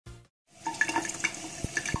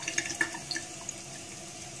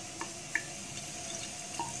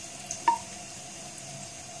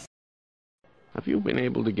Have you been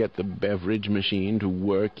able to get the beverage machine to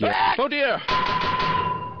work yet? Oh dear!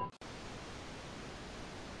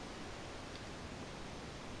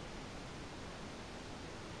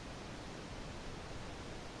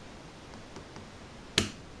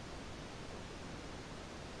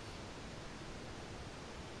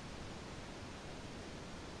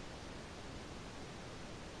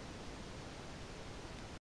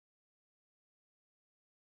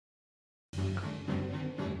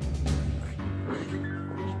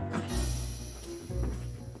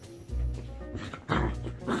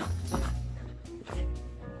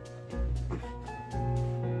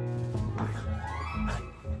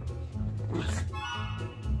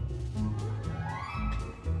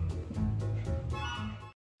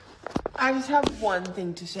 I just have one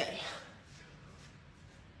thing to say.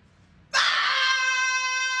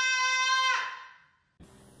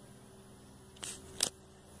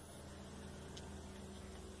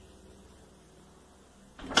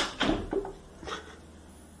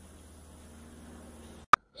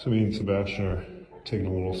 So me and Sebastian are taking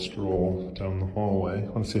a little stroll down the hallway.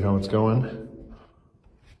 Want to see how it's going?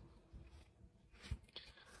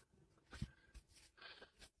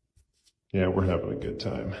 Yeah, we're having a good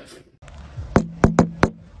time.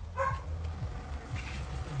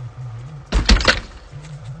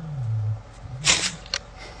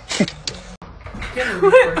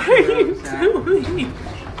 What are you doing?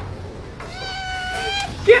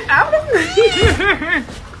 Get out of here!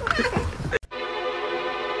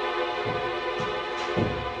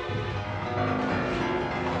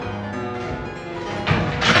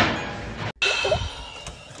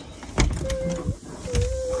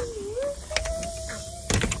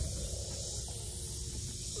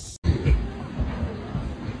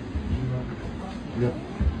 Yep.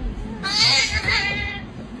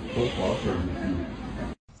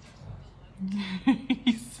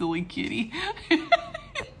 You silly kitty.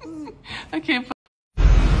 I can't.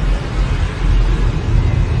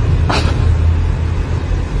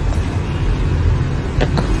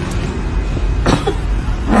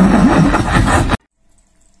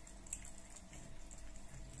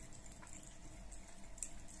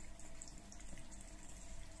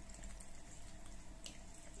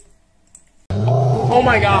 Oh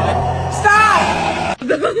my god. Stop!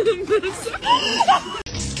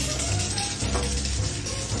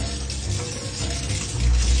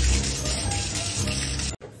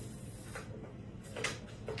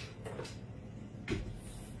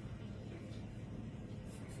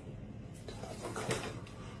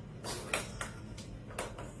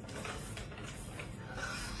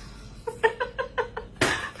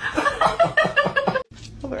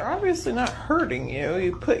 Well, they're obviously not hurting you.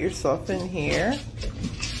 You put yourself in here.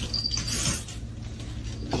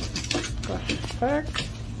 Back.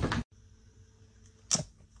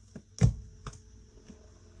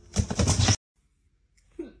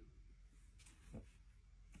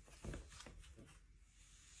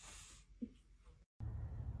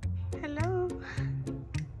 Hello.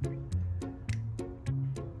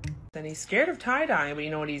 Then he's scared of tie-dye, but you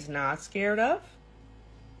know what he's not scared of?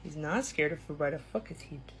 He's not scared of fruit by the foot because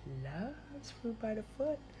he loves fruit by the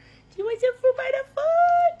foot. Do you want some fruit by the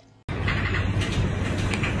foot?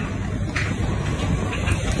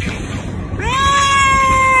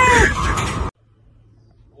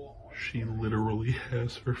 She literally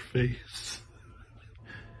has her face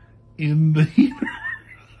in the heater.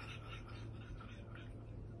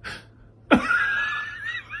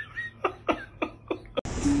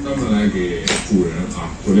 专门来给主人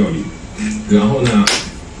做料理，然后呢，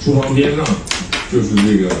厨房边上就是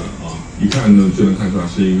这个一看呢就能看出来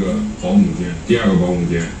是一个保姆间，第二个保姆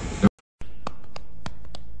间。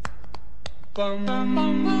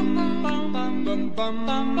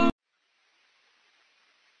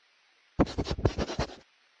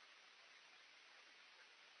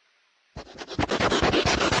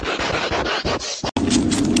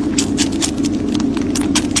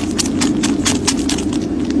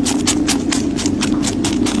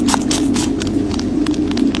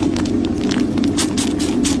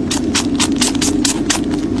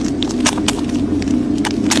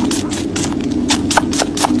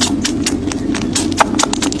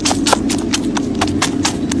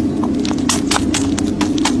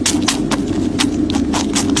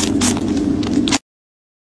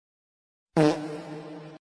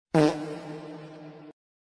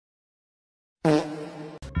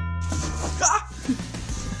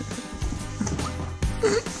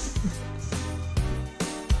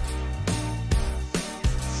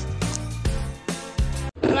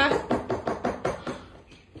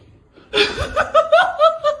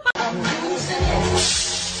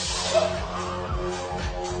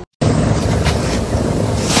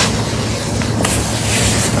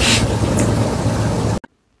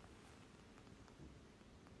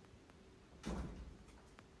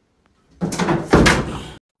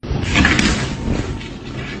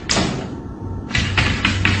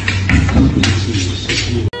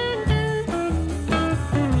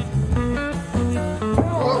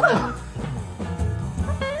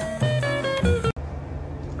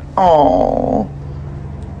Oh.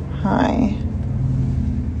 Hi.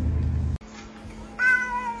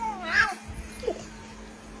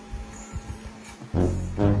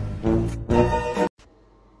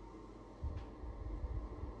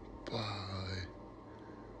 Bye.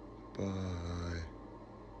 Bye.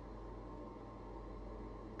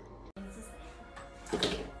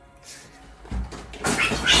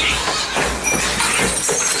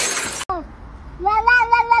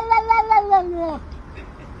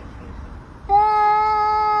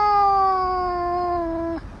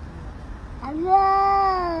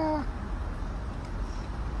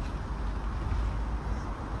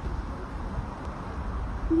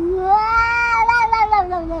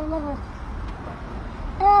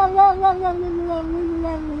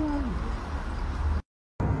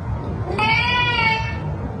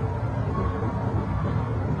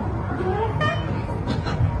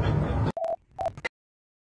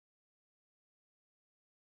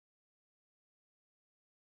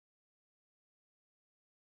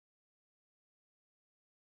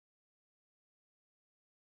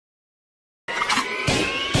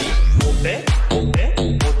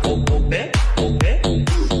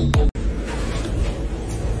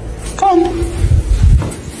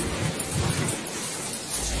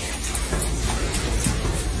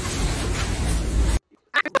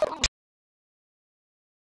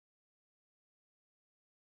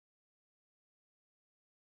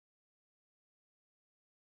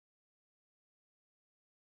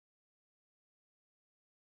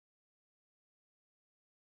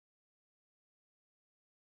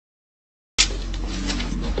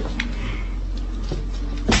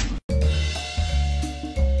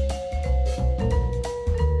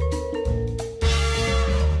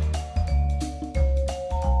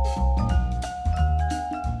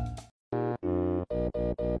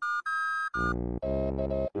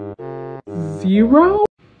 Zero?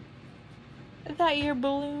 Is that your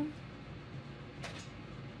balloon?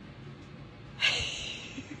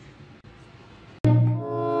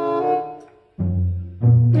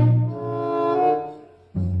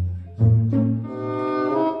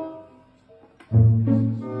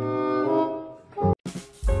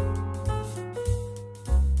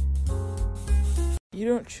 You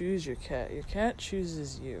don't choose your cat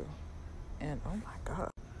chooses you. And oh my god.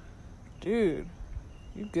 Dude,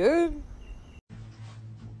 you good?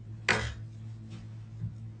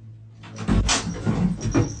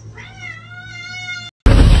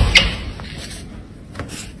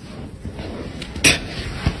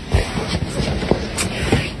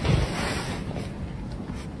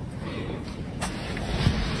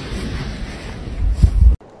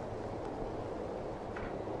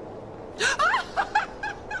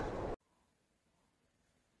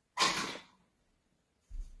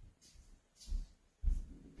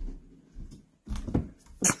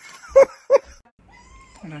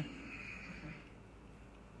 No.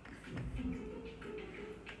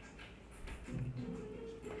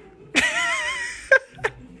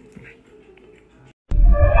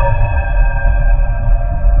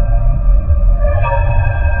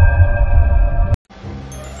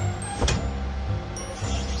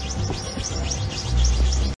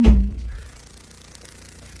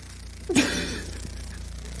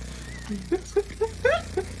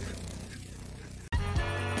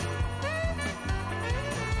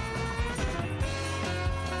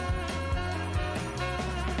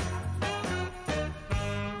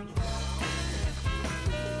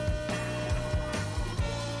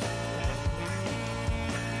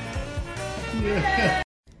 Yeah.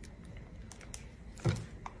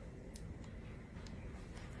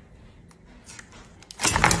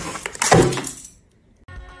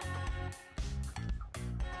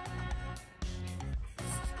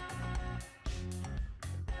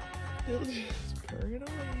 It'll just purr it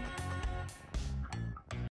away.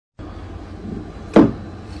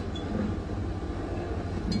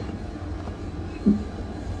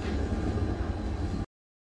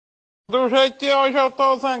 Do jeito que hoje eu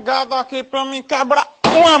tô zangado aqui pra me quebrar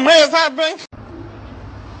uma mesa bem.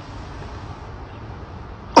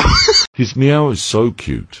 His meow is so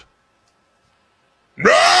cute.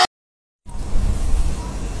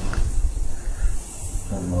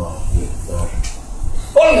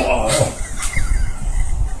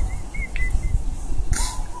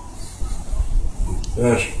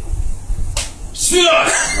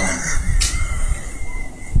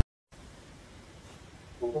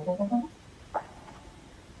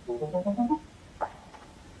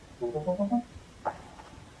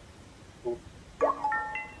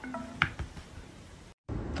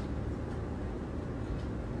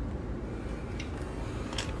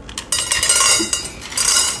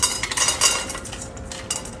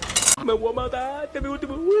 última,我马达，这边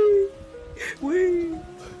última，喂喂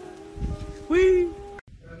喂。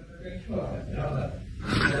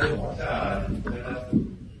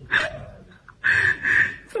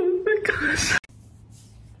怎么会搞笑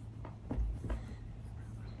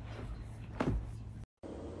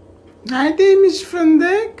Haydi Miss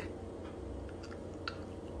Fındık.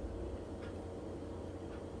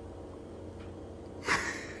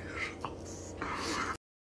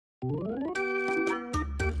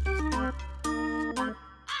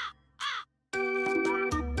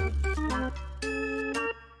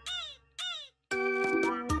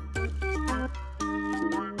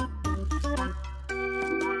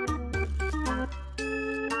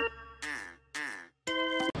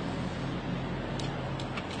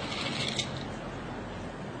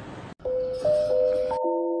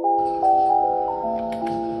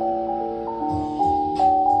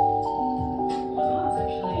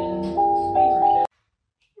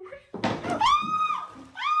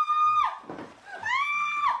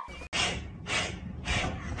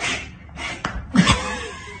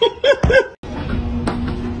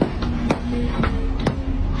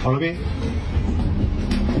 Harvey?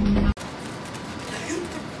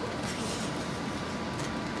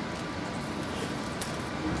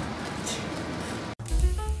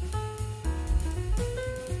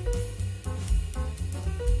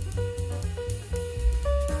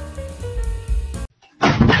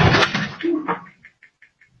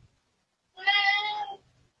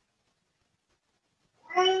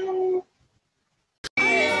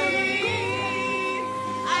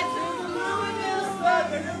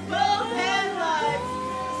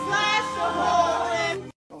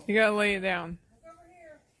 You gotta lay it down.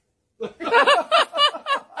 You're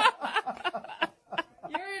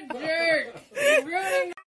a jerk. You're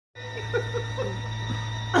ruining.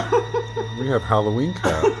 We have Halloween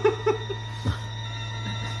cat.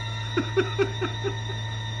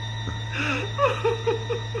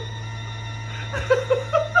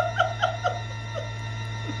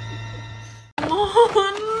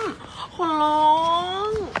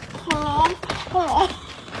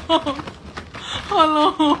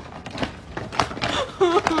 Hello.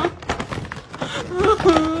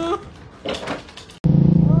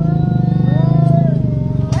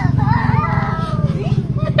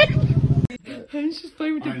 She's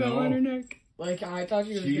playing with the bell on her neck. Like, I thought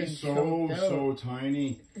she was She's so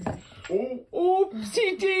tiny. Oh,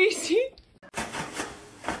 oopsie daisy.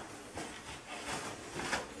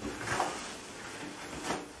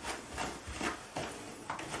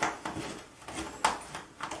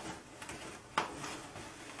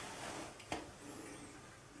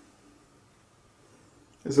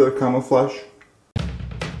 Is that a camouflage?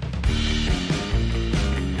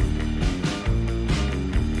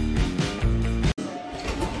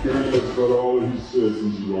 That's about all he said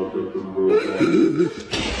since he walked up to the road.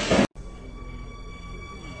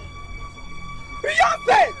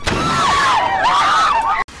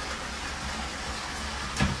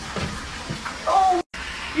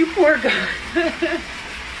 You poor guy.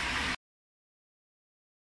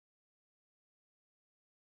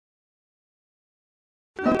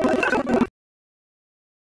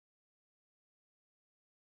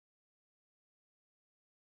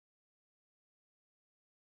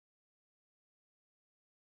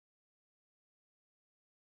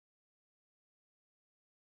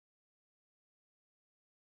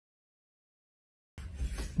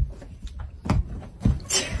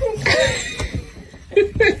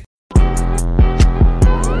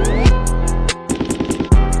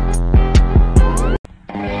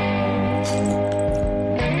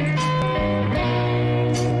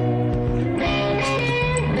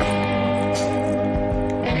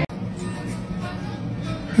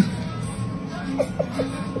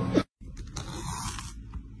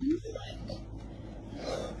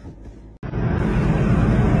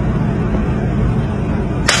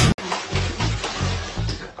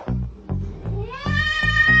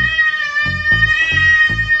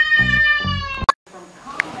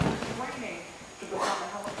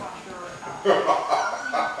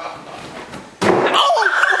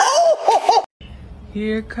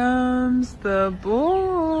 Here comes the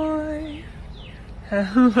boy.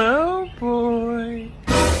 Hello, boy.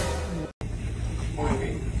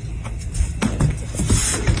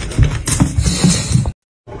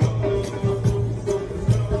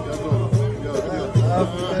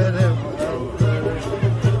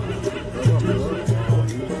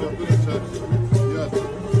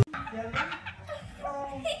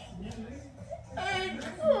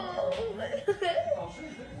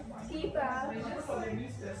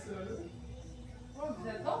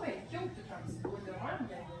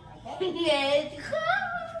 Niet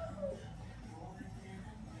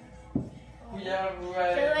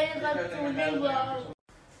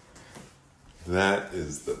That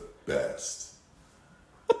is the best.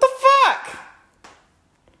 What the fuck?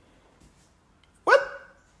 What?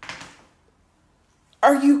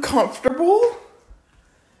 Are you comfortable?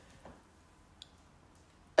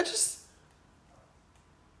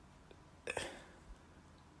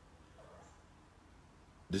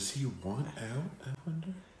 Does he want out, I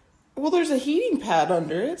wonder? Well, there's a heating pad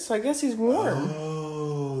under it, so I guess he's warm.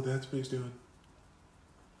 Oh, that's what he's doing.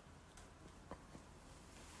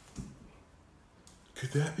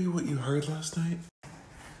 Could that be what you heard last night?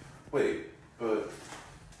 Wait, but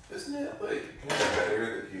isn't it like kind of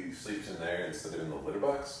better that he sleeps in there instead of in the litter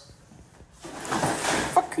box? What the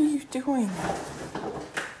fuck are you doing?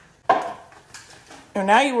 No,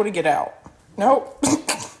 now you want to get out. Nope.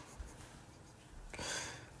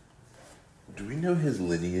 Do we know his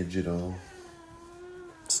lineage at all?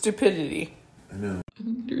 Stupidity. I know.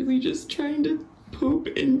 I'm literally just trying to poop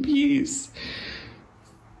in peace.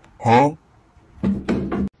 Huh?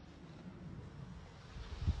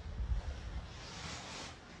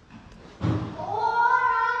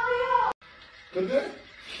 Cadê?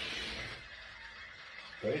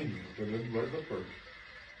 Tem, tô dentro do lado da porta.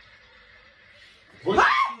 Foi.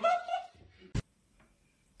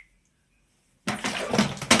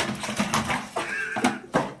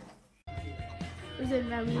 Is it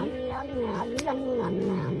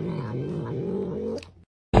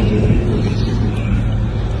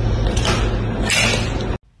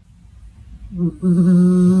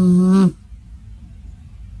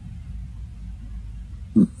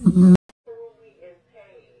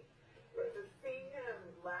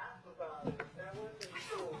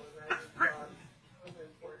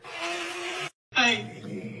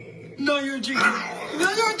Hey, no, you're a chicken. No,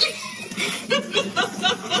 you're a chicken.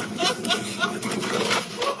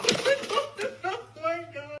 Oh my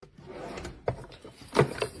God.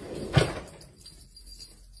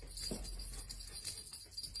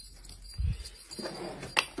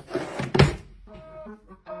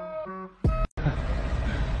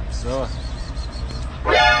 So.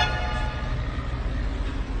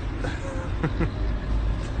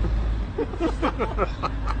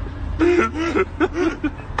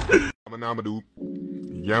 Namadoo,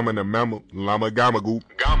 Yamana Mama, Lama Gamagoo,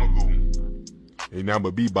 Gamagoo, a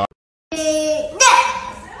number bebop.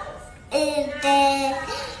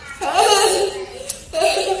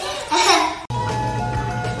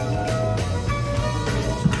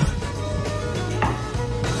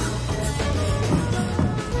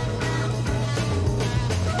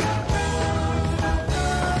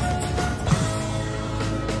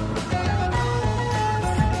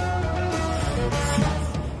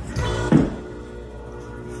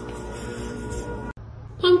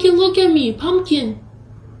 Pumpkin, look at me. Pumpkin.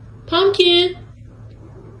 Pumpkin.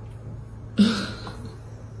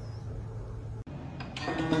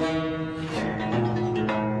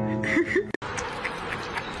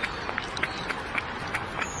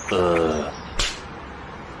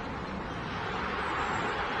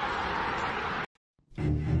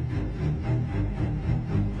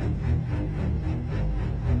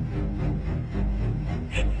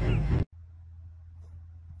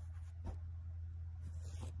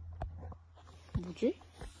 뭐지?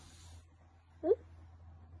 응?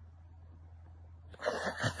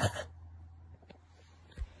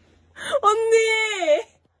 언니!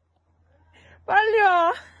 빨리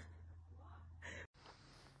와.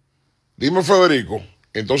 Dime, Federico,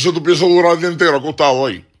 entonces tú piensas durar el día entero acostado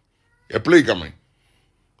ahí. Explícame.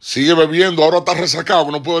 Sigue bebiendo, ahora estás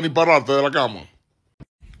resacado, no puedes ni pararte de la cama.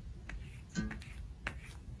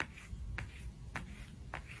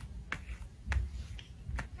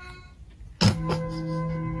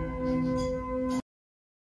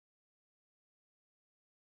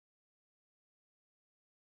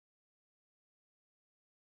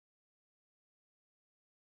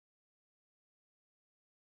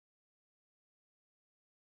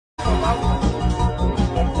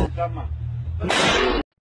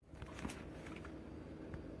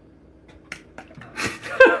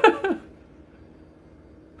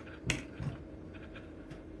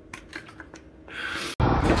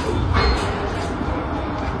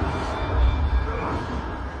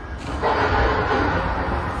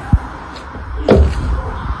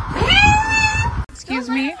 Excuse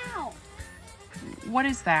me? What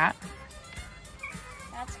is that?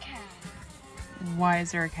 That's a cat. Why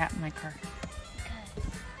is there a cat in my car?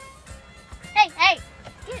 Because... Hey!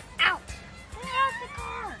 Get out! Get out of the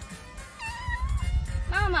car!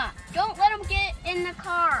 Mama, don't let him get in the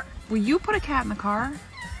car. Will you put a cat in the car?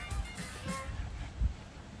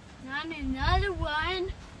 Not another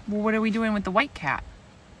one. Well, what are we doing with the white cat?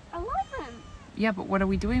 I love him. Yeah, but what are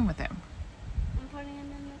we doing with him?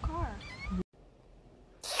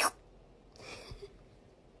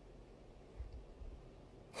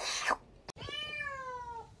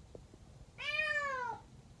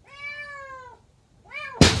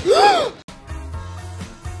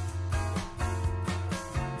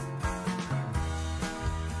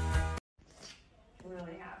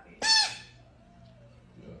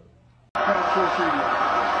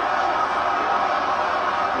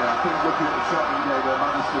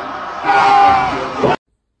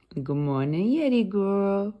 Good morning, Yeti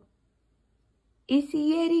girl. It's a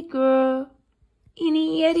Yeti girl in a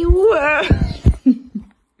Yeti world.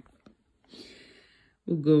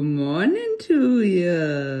 Well, good morning to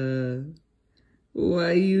ya.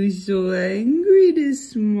 Why you so angry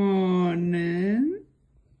this morning?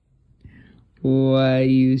 Why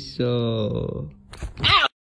you so...